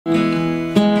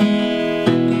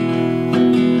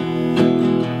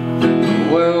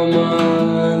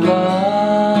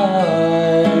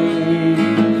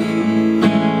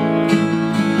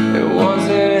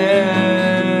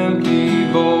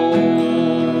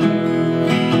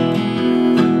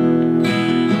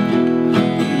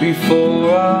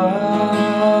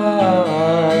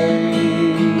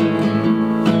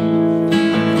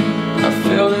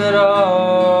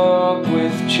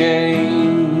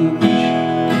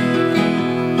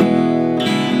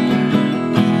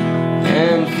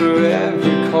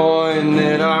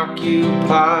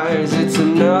occupies. It's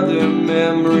another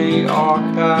memory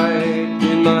archived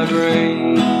in my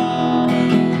brain.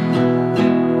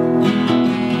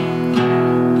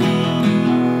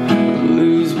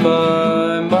 Lose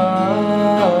my mind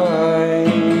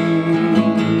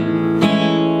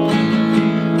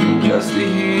just to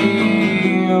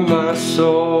hear my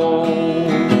soul.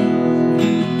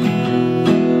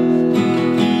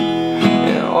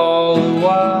 And all the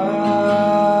while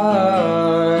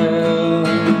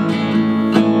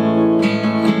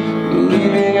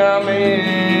believing I'm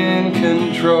in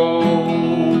control.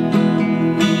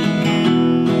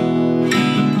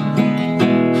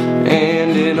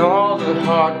 And in all the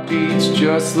heartbeats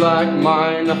just like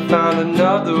mine, I found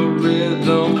another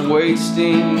rhythm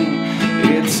wasting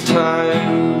its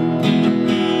time.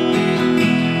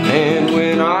 And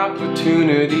when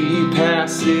opportunity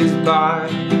passes by,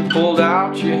 hold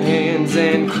out your hands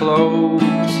and close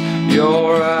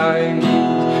your eyes,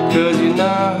 'cause you're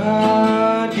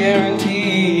not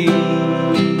guaranteed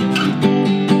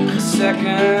a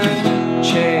second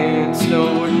chance. No,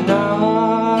 we're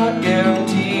not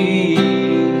guaranteed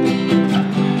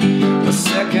a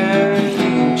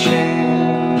second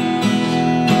chance.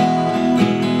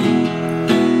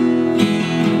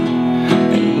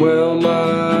 And well,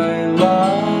 my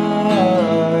life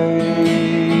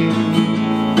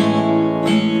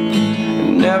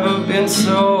never been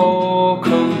so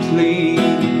complete.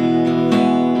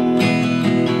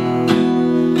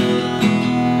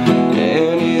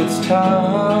 And it's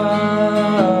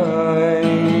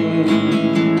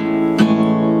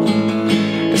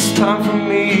time for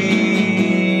me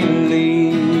to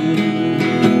leave.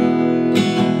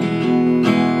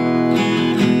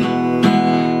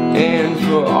 And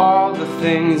for all the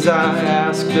things I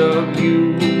asked of you,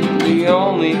 the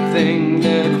only thing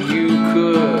that you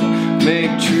could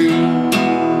make true